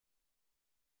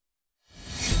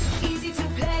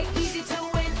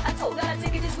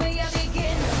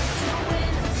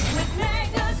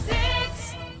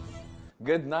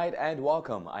Good night and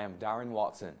welcome. I am Darren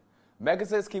Watson. Mega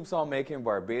 6 keeps on making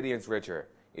Barbadians richer.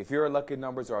 If your lucky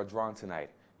numbers are drawn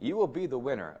tonight, you will be the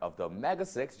winner of the Mega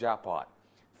 6 jackpot,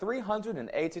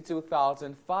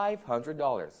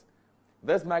 $382,500.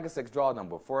 This Mega 6 draw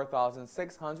number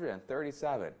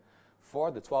 4,637 for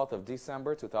the 12th of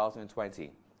December 2020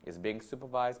 is being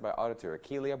supervised by auditor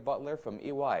Kelia Butler from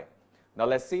EY. Now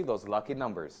let's see those lucky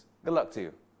numbers. Good luck to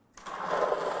you.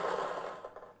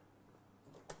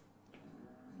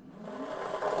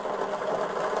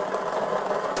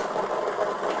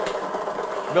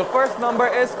 The first number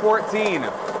is 14.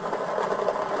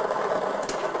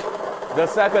 The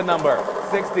second number,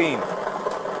 16.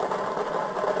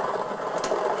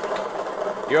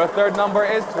 Your third number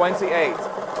is 28.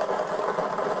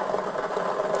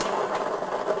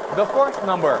 The fourth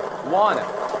number, 1.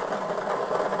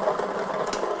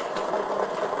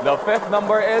 The fifth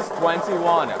number is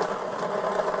 21.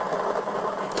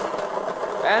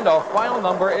 And our final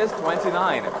number is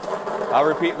 29. I'll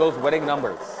repeat those winning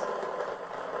numbers.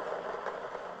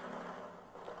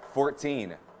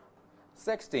 14,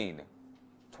 16,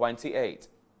 28,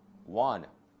 1,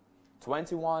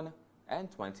 21, and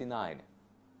 29.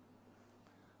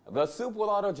 The Super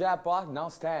Lotto jackpot now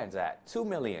stands at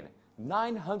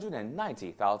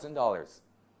 $2,990,000.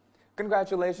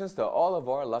 Congratulations to all of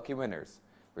our lucky winners.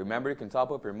 Remember, you can top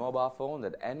up your mobile phone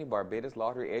at any Barbados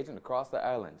lottery agent across the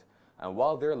island. And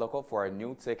while they're looking for a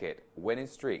new ticket, Winning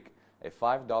Streak, a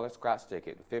 $5 scratch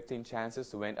ticket, 15 chances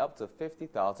to win up to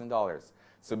 $50,000.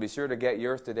 So be sure to get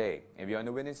yours today and be on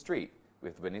the winning streak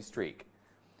with Winning Streak.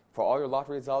 For all your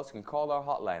lottery results, you can call our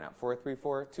hotline at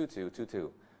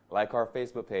 434-2222. Like our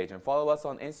Facebook page and follow us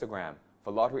on Instagram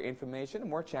for lottery information and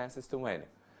more chances to win.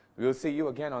 We will see you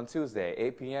again on Tuesday,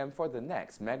 8 p.m. for the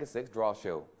next Mega 6 Draw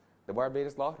Show. The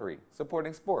Barbados Lottery,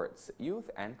 supporting sports,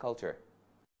 youth, and culture.